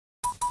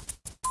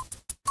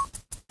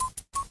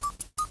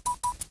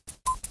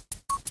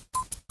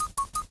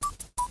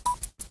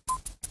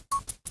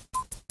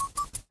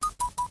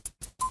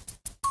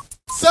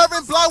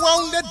serving blow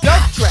on the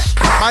dope track.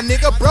 My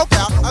nigga broke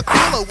out a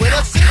cooler with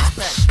a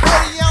 6-pack,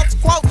 40-ounce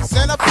quotes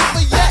and a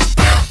pepper yak.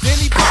 Then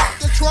he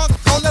popped the trunk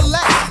on the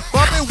left,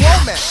 bumping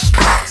Womack.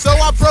 So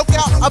I broke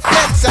out a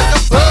fat sack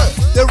of bud,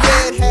 the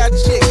red-haired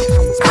chick.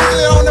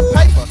 Sprinkle it on the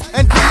paper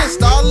and then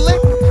start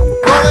licking.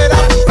 Roll it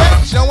out the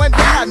back, showing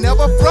that I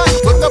never front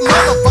with the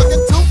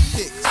motherfucking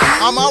toothpicks.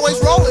 I'm always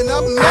rolling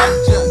up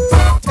legends.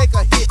 Take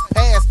a hit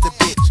past the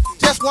bitch,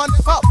 just one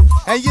puff,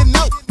 and you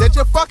know that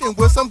you're fucking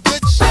with some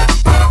good shit.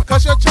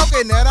 Cause you're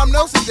choking and I'm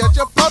nosing that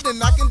you're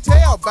floating. I can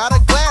tell by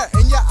the glare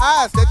in your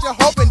eyes that you're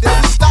hoping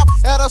that we stop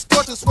at a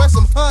store to sweat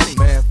some honey.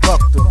 Man,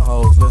 fuck them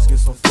hoes, let's get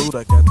some food,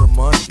 I got the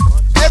money.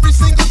 Every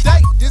single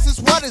day, this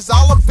is what it's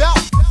all about.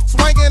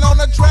 Swinging on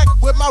the track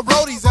with my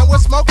roadies and we're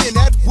smoking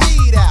that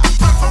weed out.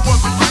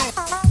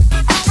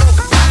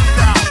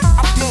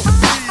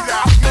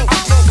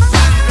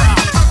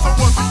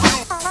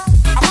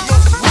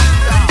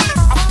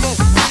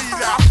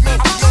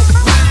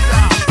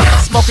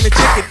 Smoking the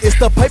chicken, it's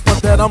the paper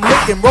that I'm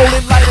licking.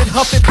 Rolling light and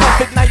huffing,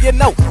 puffing, now you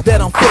know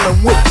that I'm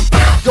feeling wicked.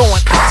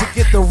 Going out to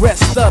get the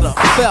rest of the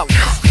fellas.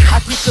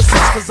 I keep the 6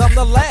 cause I'm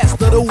the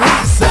last of the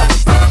weed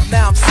sellers.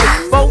 Now I'm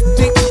 6'4"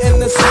 deep in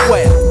the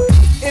square.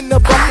 In the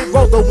bucket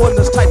roll, the one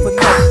that's type of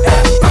no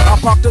air. I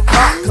parked the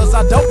car cause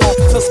I don't want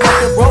to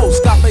smoke and roll.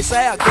 Stop me,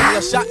 say, give me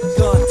a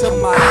shotgun to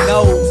my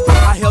nose.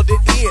 I held it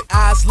in,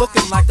 eyes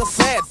looking like a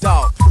sad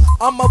dog.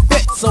 I'm a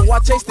vet, so I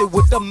chased it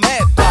with the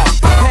mad dog.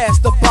 Pass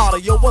the bottle,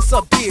 yo, what's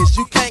up, bitch?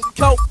 You can't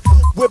cope?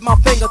 With my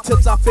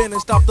fingertips, I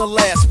finished off the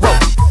last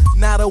rope.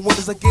 Now the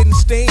windows are getting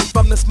steamed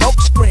from the smoke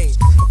screen,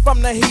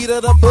 from the heat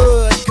of the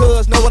bud,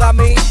 cuz know what I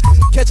mean?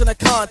 Catching a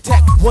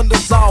contact,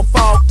 windows all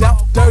fogged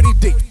out, dirty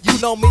deep. You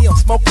know me, I'm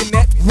smoking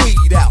that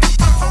weed out.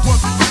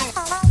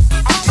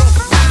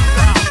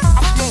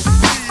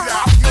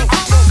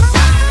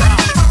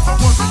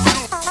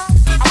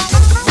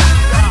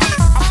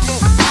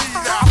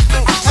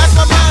 As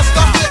my mind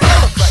starts to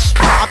elevate,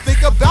 I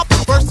think about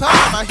the first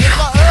time I hit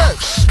the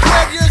earth.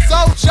 12 years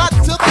old, shot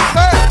to the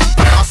curb.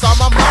 I saw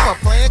my mama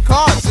playing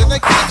cards in the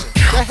kitchen.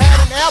 They had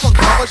an album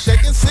cover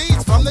shaking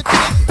seeds from the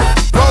chicken.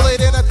 Roll it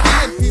in a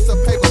thin piece of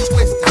paper,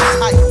 twist it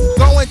tight.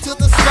 Going to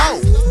the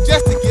stove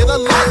just to get a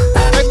light.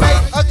 They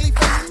made ugly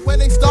faces when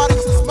they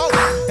started to smoke,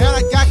 and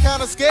I got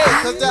kinda scared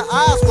cause their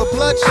eyes were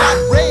bloodshot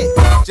red.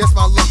 Just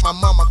my look, my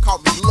mama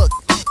caught me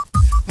looking.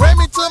 Ran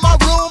me to my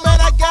room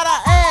and I got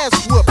her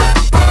ass whooped.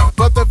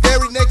 But the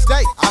very next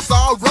day I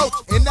saw a roach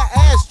in the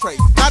ashtray.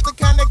 Not the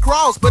kind that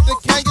crawls, but the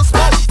kind you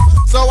smoke.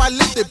 So I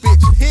lit the bitch,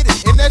 hit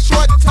it in that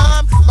short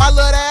time. My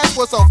little ass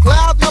was on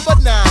cloud number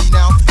 9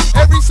 now.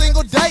 Every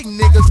single day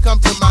niggas come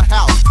to my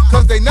house,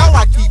 cause they know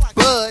I keep